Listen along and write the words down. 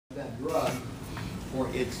drug for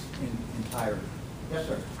its entirety. Yes,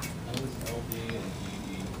 sir. How is LD and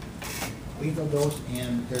ED? Lethal dose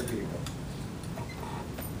and therapeutic dose.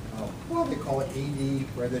 Well, they call it AD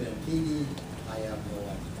rather than TD. I have no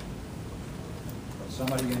idea. But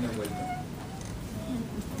somebody in there with them.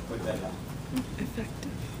 Put that out.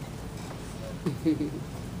 Effective.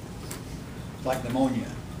 It's like pneumonia.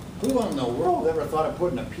 Who in the world ever thought of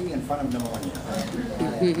putting a P in front of pneumonia?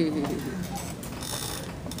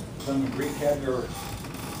 Some Greek had their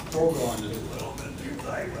toe going just a little bit too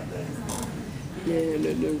tight one day.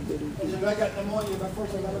 Yeah, no. I said, I got pneumonia, but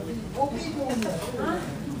first I got a P. Oh, P going there.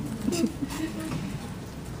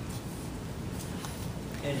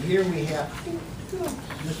 And here we have,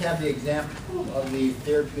 just have the example of the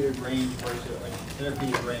therapeutic range versus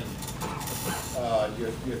therapeutic range.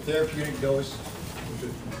 Your therapeutic dose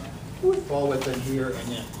would fall within here, and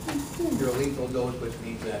then your lethal dose, which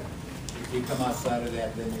means that if you come outside of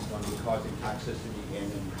that, then it's going to be causing toxicity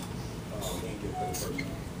and then danger for the person.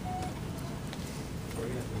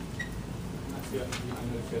 Yeah, I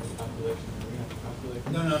know if you have the calculation, we have to calculate.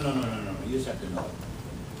 No. You just have to know it.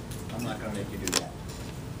 I'm not going to make you do that.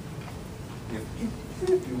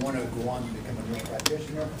 If you want to go on to become a joint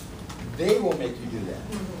practitioner, they will make you do that.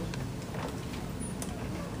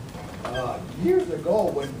 Years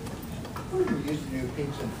ago, when we used to do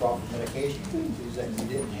peaks and troughs medication, is that you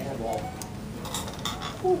didn't have all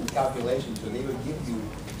the calculations, so they would give you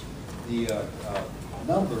the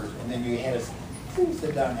numbers, and then you had to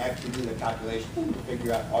sit down and actually do the calculation to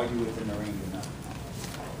figure out are you within the range or not.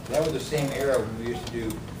 That was the same era when we used to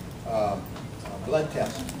do blood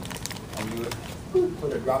tests, and you would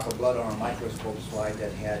put a drop of blood on a microscope slide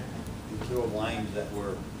that had these little lines that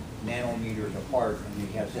were nanometers apart, and you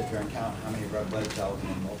had to sit there and count how many red blood cells and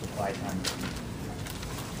then multiply times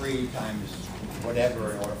 3 times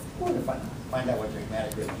whatever in order to find out what your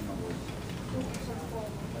hematocrit number was.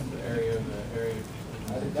 That's the area of the area.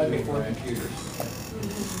 That'd be before computers.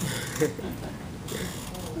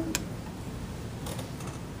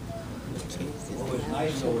 What was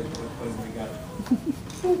nice though was when we got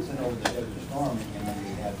sent over the Desert Storm, and then we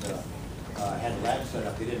had labs set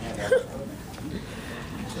up. They didn't have that equipment.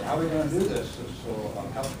 So how are we going to do this? So a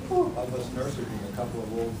couple of us nurses and a couple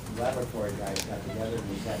of old laboratory guys got together, and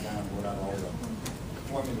we sat down and wrote out all the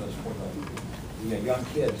formulas for the young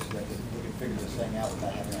kids that we could figure this thing out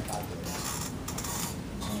without having a calculator.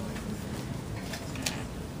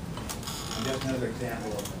 And just another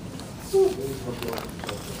example of this book works and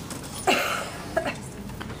so forth.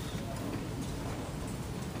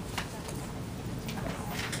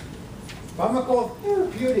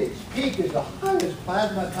 Pharmacotherapeutics peak is the highest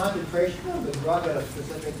plasma concentration of the drug at a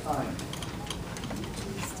specific time.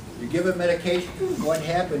 You give a medication, what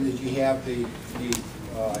happens is you have it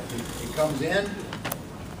comes in,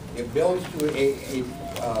 it builds to its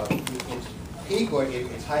peak or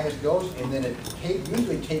its highest dose, and then it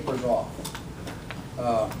usually tapers off.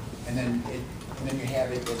 And then you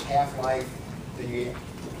have its half-life. Then you're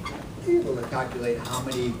able to calculate how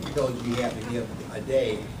many pills you have to give a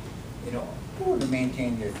day, to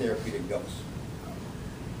maintain your therapeutic dose.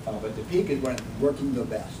 But the peak is when it's working the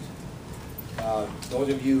best. Those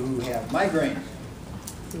of you who have migraines,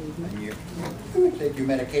 and you take your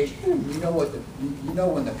medication, you know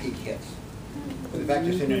when the peak hits. But the fact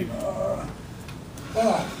you're sitting there,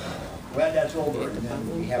 well, that's over, and then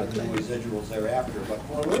we have the residuals thereafter. But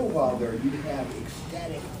for a little while there, you have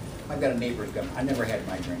ecstatic. I've got a neighbor's gun. I never had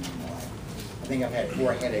migraines in my life. I think I've had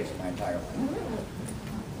 4 headaches in my entire life.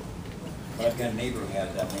 But I've got a neighbor who has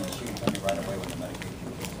that, and she can tell me right away when the medication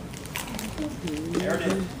kicks in. There it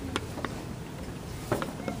is.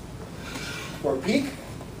 For peak,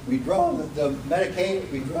 we draw the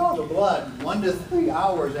blood 1 to 3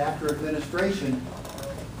 hours after administration,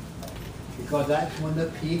 because that's when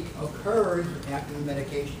the peak occurs after the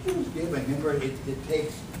medication is given. Remember, it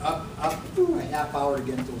takes up to a half hour to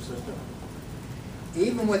get into the system.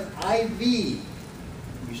 Even with IV, we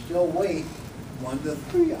still wait 1 to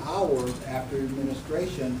 3 hours after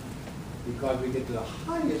administration, because we get to the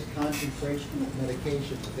highest concentration of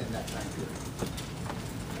medication within that time period.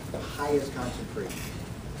 The highest concentration.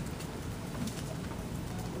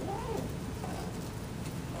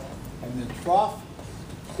 And the trough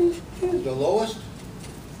is the lowest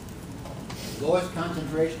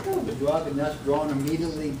concentration of the drug, and that's drawn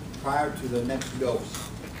immediately prior to the next dose.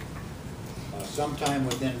 Sometime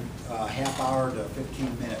within a half hour to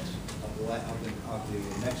 15 minutes of the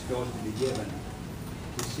next dose to be given,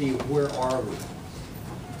 to see where are we.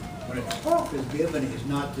 When a trough is given, is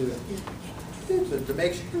not to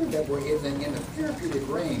make sure that we're in the therapeutic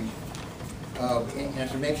range, and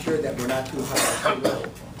to make sure that we're not too high or too low.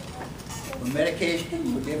 When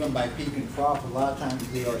medications are given by peak and trough, a lot of times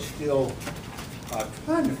they are still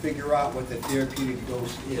trying to figure out what the therapeutic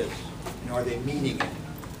dose is, and are they meeting it?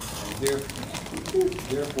 And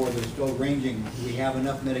therefore, they're still ranging. Do we have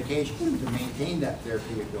enough medication to maintain that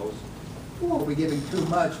therapeutic dose? Or are we giving too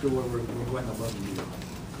much to where we're going above and beyond?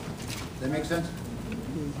 Does that make sense?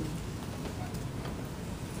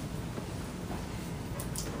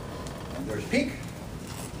 And there's peak.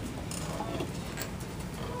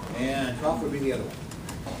 And trough would be the other one.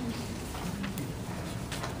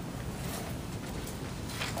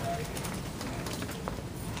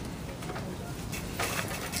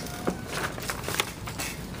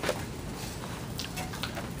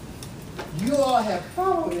 You all have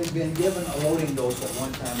probably been given a loading dose at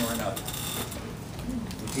one time or another.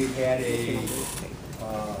 If you've had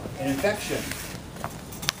an infection,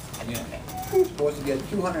 you're supposed to get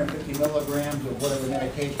 250 milligrams of whatever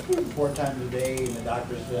medication 4 times a day, and the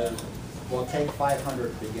doctor says, well, take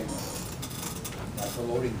 500 to begin with. That's a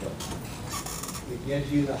loading dose. It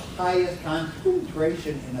gives you the highest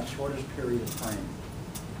concentration in the shortest period of time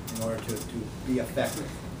in order to be effective.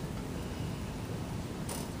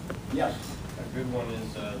 Yes? A good one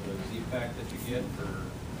is the Z-Pack that you get for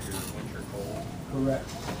your winter cold. Correct.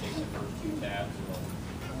 Take the first 2 tabs and then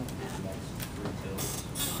the next 3 pills.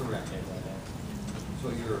 Correct. Things like that. So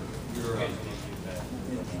you're Okay, so you use that.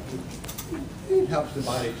 it helps the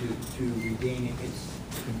body to regain its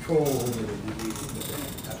control over the disease.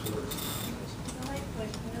 Absolutely. Like,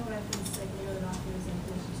 you know what I've been sick, you know, the doctors and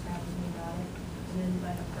physicians crap with me about it, and then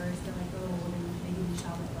like at first they're like, oh, well, then they give you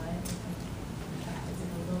shot with light. Is it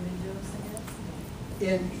a loaded dose, I guess?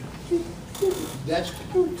 And that's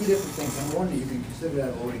two different things. Number one, you can consider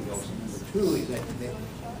that a loading dose. And number two is that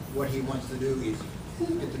what he wants to do is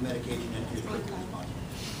get the medication into your quick response.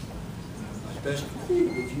 Especially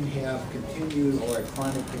if you have continued or a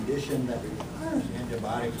chronic condition that requires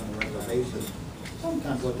antibiotics on a regular basis.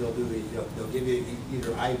 Sometimes what they'll do is they'll give you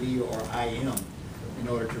either IV or IM in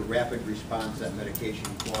order to rapid response that medication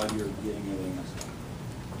while you're getting everything else.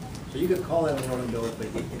 So you could call that a loading dose, but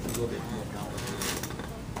it's a little bit more complicated.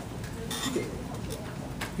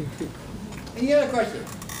 Any other questions?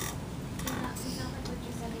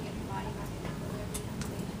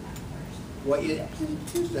 Well,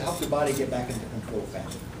 it's to help the body get back into control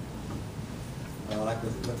faster. Like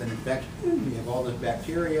with an infection, you have all this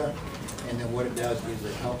bacteria, and then what it does is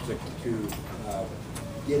it helps it to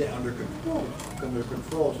get it under control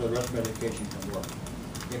so the rest of the medication can work.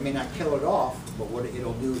 It may not kill it off, but what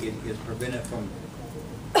it'll do is prevent it from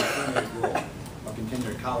continuing to grow or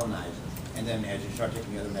continue to colonize. And then as you start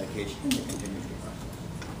taking the other medication, it continues to process.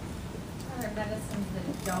 Are there medicines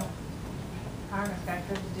that aren't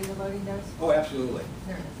effective to do the loading dose? Oh, absolutely.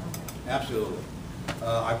 There is, okay. Absolutely.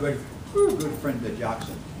 Our good friend, the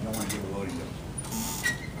Joxin, you don't want to give a loading dose.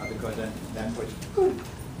 Because then that puts,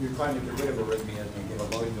 you're trying to get rid of arrhythmias and you give a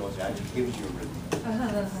loading dose, that actually gives you arrhythmia.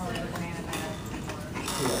 That's more like an antibiotic.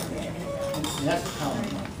 And that's a common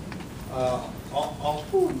one. All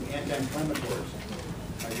anti-inflammatories.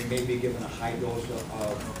 You may be given a high dose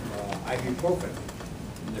of ibuprofen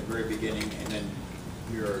in the very beginning, and then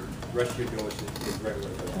your rest of your dose is regular.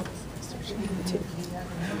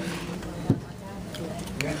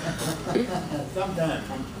 Sometimes.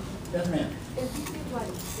 Yes, ma'am. If you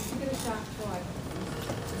get a shot for like a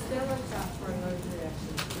steroid shot for an allergic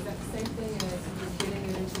reaction, is that the same thing as just getting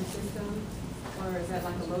it into your system, or is that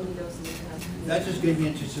like a loading dose and you have to do That's just getting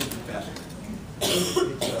into the system faster.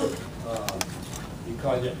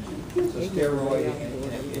 Because it's a steroid and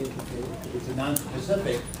it's a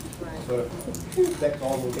non-specific, so it affects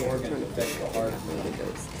all those organs, it affects the heart,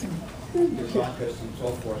 your bronchus and so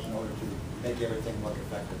forth in order to make everything work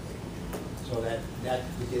effectively. So that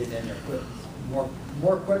to get it in there quick,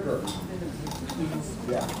 more quicker.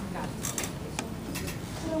 Yeah.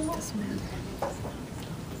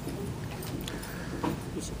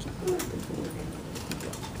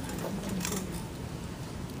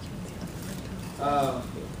 I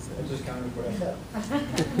just counted what I said. I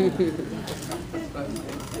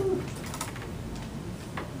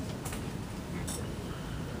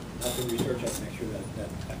have to research that to make sure that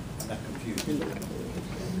I'm not confused.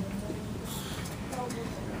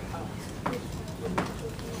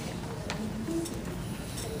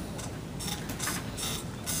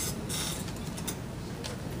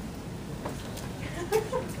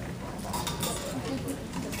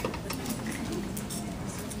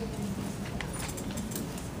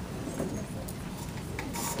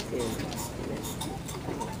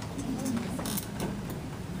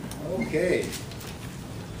 Okay.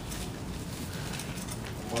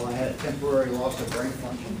 Well, I had a temporary loss of brain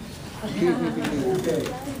function. Okay.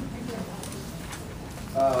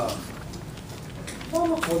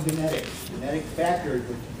 genetic factors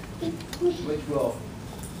which will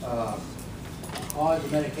cause the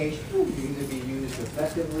medication to either be used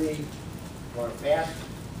effectively or fast,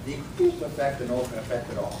 decreased effect, and no effect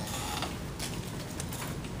at all.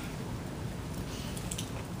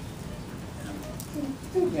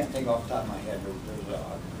 I can't think off the top of my head, there's a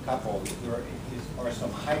couple. There are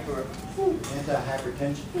some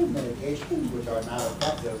anti-hypertension medications which are not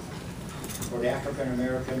effective for the African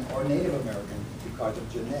American or Native American because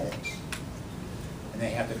of genetics. And they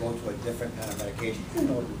have to go to a different kind of medication in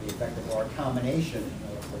order to be effective, or a combination in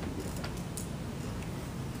order for it to be effective.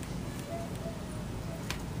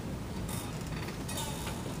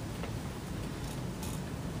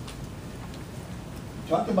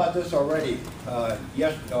 Talked about this already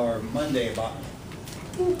yesterday or Monday about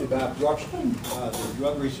absorption, the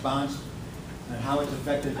drug response, and how it's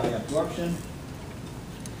affected by absorption.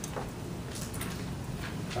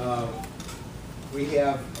 We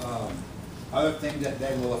have other things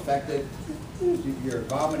that will affect it. Your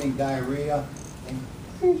vomiting, diarrhea,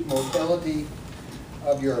 increased motility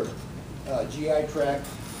of your GI tract,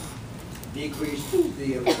 decrease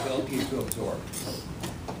the ability to absorb.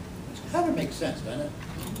 It kind of makes sense, doesn't it?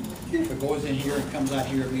 If it goes in here and comes out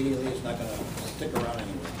here immediately, it's not going to stick around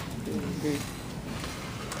anyway.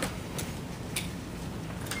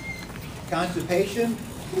 Constipation,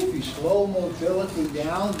 if you slow motility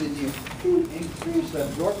down, then you increase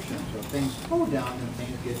absorption. So if things slow down, then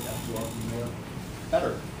things get absorbed more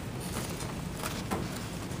better.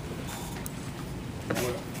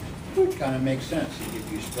 Which kind of makes sense. If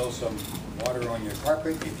you spill some water on your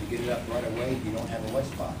carpet, if you get it up right away, you don't have a wet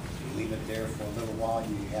spot. If you leave it there for a little while,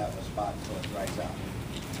 you have a spot until it dries out.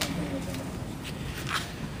 Same thing with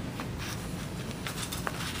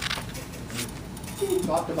anything. We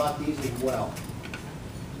talked about these as well.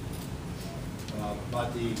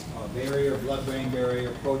 About the barrier, blood-brain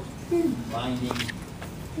barrier, protein binding,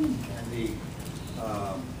 and the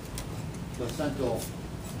placental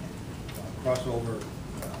crossover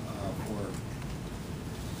for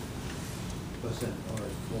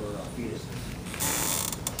fetuses.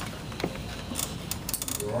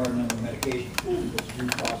 There are a number of medications which do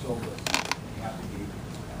cross over. They have to be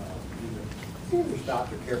either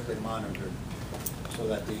stopped or carefully monitored so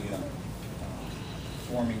that the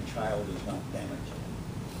forming child is not damaged.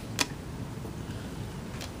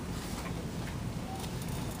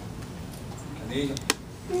 And these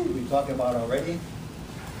we talked about already.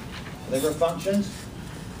 Liver functions,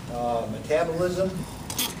 metabolism.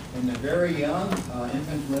 In the very young,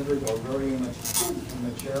 infant livers are very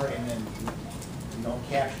immature, and then you don't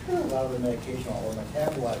capture a lot of the medication or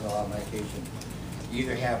metabolize a lot of medication. You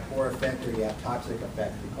either have poor effect or you have toxic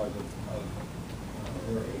effect because of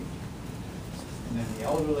their age. And then the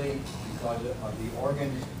elderly, because of the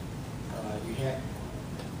organs, you have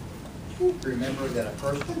to remember that a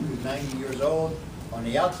person who's 90 years old on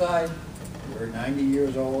the outside, you're 90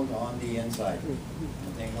 years old on the inside. And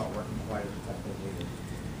things aren't working quite as effectively as they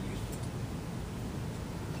used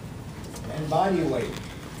to. And body weight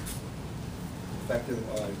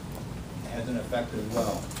has an effect as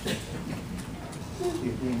well.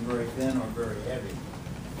 You're being very thin or very heavy.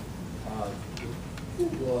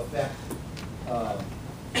 It will affect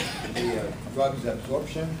the drug's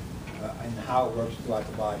absorption and how it works throughout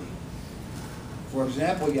the body. For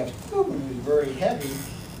example, you have someone who's very heavy,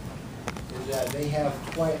 is that they have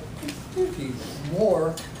quite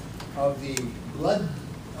more of the blood,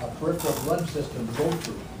 peripheral blood system to go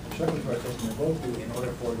through, the circulatory system to go through in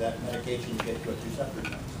order for that medication to get to its receptor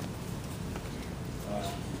sites.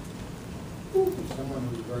 Someone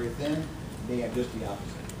who's very thin, they have just the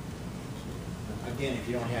opposite. Again, if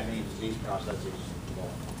you don't have any disease processes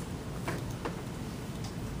involved.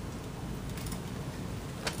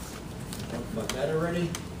 Talked about that already?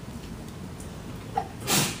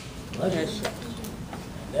 Yes.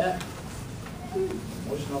 That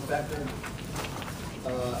emotional factor.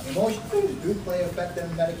 Emotions do play effect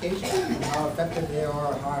in medication. How effective they are,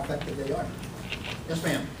 or how effective they aren't. Yes,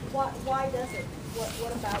 ma'am. Why does it?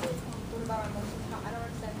 What about it? What about our emotions? I don't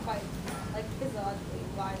understand quite, like physiologically,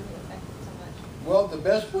 why does it affect it so much? Well, the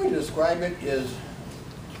best way to describe it is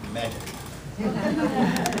magic.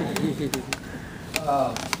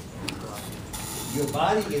 Your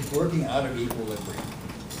body is working out of equilibrium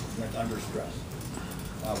when it's under stress.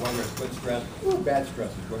 Whether it's good stress or bad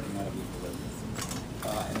stress, is working out of equilibrium.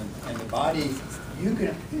 And the body, you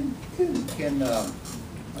can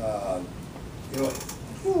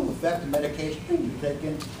it'll affect the medication you take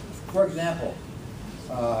in. For example,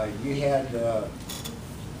 you had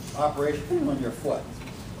operation on your foot.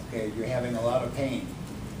 Okay, you're having a lot of pain.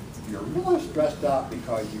 you're really stressed out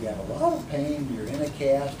because you have a lot of pain, you're in a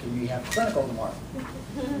cast, and you have clinical tomorrow.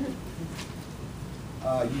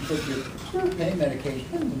 You take your pain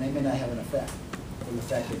medications and they may not have an effect for the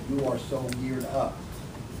fact that you are so geared up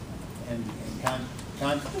and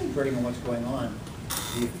concentrating on what's going on.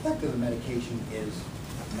 The effect of the medication is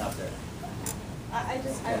not there. I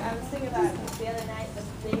was thinking about it the other night, the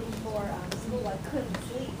day before school, I couldn't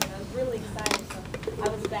sleep, and I was really excited, so I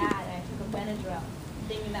was bad, and I took a Benadryl,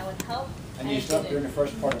 thinking that would help. And you slept during the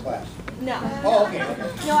first part of class? No. Oh, okay.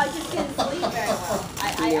 No, I just didn't sleep very well.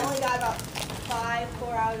 I only got about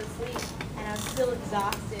 4 hours of sleep, and I was still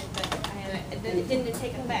exhausted, but it didn't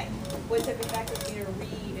take effect. What took effect was me to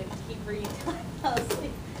read and keep reading until I fell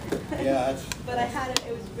asleep. Yeah, But I had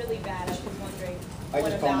it was really bad. I was just wondering I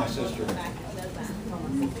what just called my about sister. looking back it does that.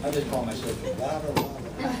 I just call my sister. Blah, blah, blah, blah.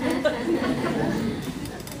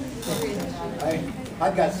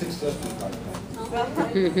 I've got 6 sisters, by the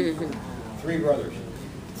way. 3 brothers.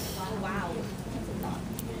 Oh, wow.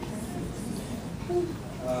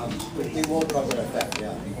 They will cover effect,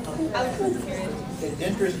 yeah. I was just curious. It's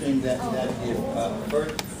interesting that the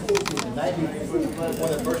night before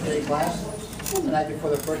the first day of class, the night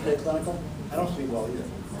before the first day of clinical, I don't sleep well either.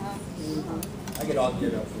 I get all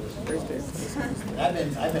geared up for this. I've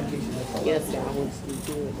been teaching this for a while. Yes, I want to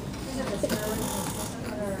do it.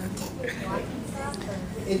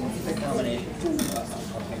 It's a combination of things that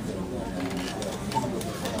are going on.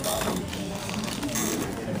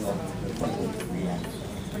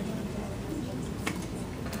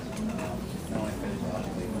 Not only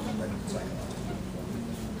physiologically, but psychologically.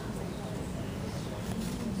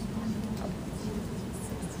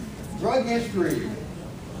 Drug history.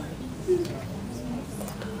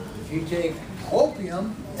 If you take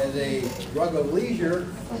opium as a drug of leisure,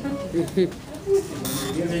 when you're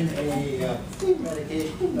giving a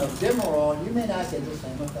medication of Demerol, you may not get the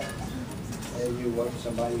same effect as you would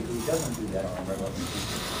somebody who doesn't do that on a regular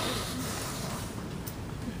basis.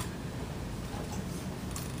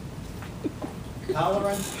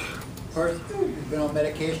 Tolerance, person who's been on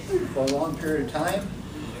medication for a long period of time,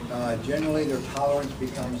 generally their tolerance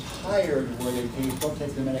becomes higher where they can still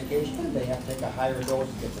take the medication, they have to take a higher dose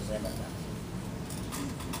to get the same effect.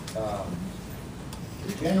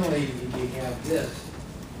 Generally, we have this.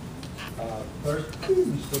 First,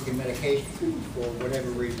 who's taking medication for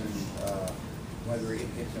whatever reason, whether it's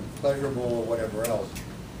pleasurable or whatever else.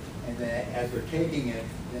 And then as they're taking it,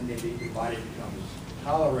 then your body becomes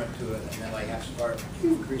tolerant to it, and then they have to start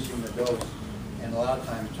increasing the dose. And a lot of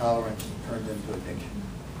times tolerance turns into addiction.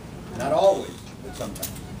 Not always, but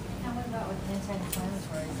sometimes. And what about with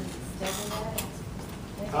anti-inflammatories? Is it still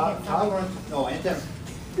that? Tolerance, no,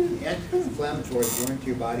 anti-inflammatories go into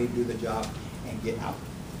your body, do the job, and get out.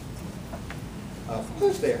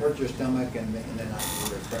 Plus, they hurt your stomach, and they're not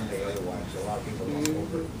very friendly otherwise. So a lot of people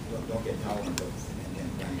don't get tolerant of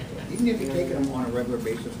anti-inflammatories. Even if you take them on a regular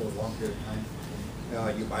basis for a long period of time,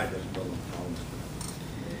 your body doesn't build up tolerance.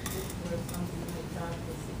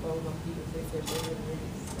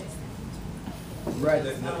 Right,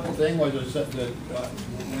 the thing was that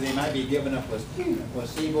they might be giving a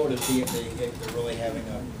placebo to see if they're really having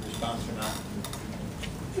a response or not.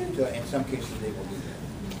 So in some cases, they will do that.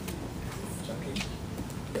 In some cases.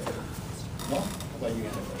 Well, how about you?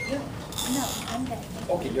 No, I'm good.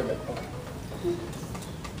 Okay, you're good. Okay.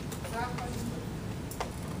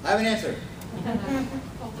 I have an answer. I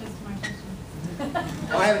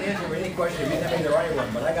have an answer for any question. It may not be the right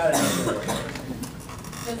one, but I got an answer for you.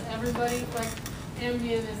 Does everybody, like,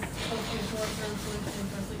 Ambien is supposed to be a short-term solution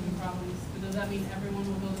for sleeping problems, but does that mean everyone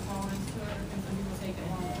will build a tolerance to it, or can some people take it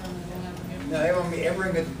long-term and don't ever get it? No,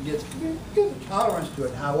 everyone gets a tolerance to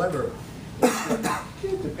it. However,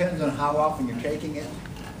 it depends on how often you're taking it.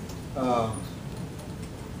 A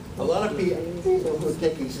lot of people who are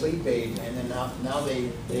taking sleep aids, and then now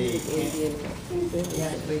they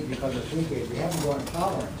can't sleep because of sleep aids. They haven't gone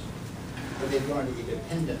tolerance, but they've gone to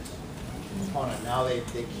dependence on it. Now they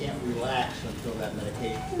can't relax until that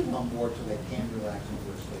medication is on board, so they can relax and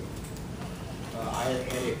go to sleep. I had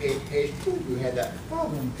a patient who had that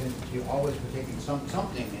problem because she always was taking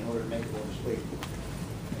something in order to make her go to sleep.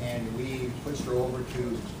 And we switched her over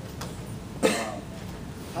to, I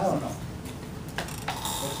don't know,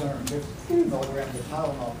 650 milligrams of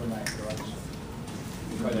Tylenol per night drugs.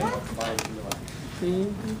 Because they help the body to relax.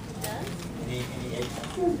 Any aches,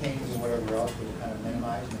 pains, or whatever else will kind of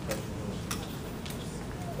minimize and the person goes.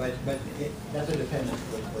 But that's a dependence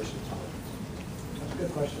for the person's tolerance. That's a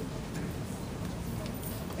good question.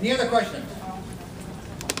 Any other questions?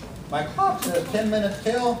 My clock says 10 minutes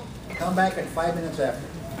till. Come back at 5 minutes after.